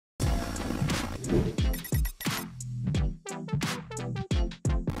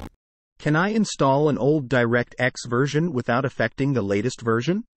Can I install an old DirectX version without affecting the latest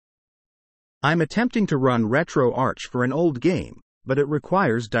version? I'm attempting to run RetroArch for an old game, but it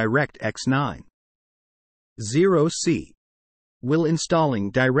requires DirectX 9. 0C. Will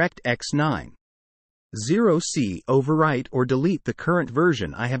installing DirectX 9. 0C overwrite or delete the current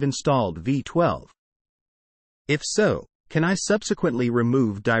version I have installed v12? If so, can I subsequently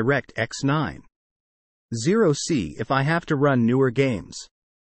remove DirectX 9? 0C if I have to run newer games?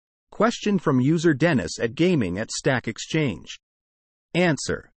 Question from user Dennis at Gaming at Stack Exchange.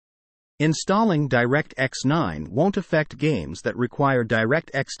 Answer. Installing DirectX 9 won't affect games that require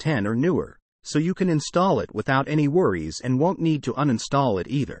DirectX 10 or newer, so you can install it without any worries and won't need to uninstall it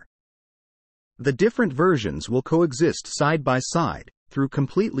either. The different versions will coexist side by side, through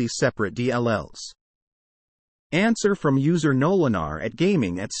completely separate DLLs. Answer from user Nolanar at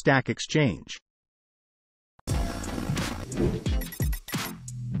Gaming at Stack Exchange.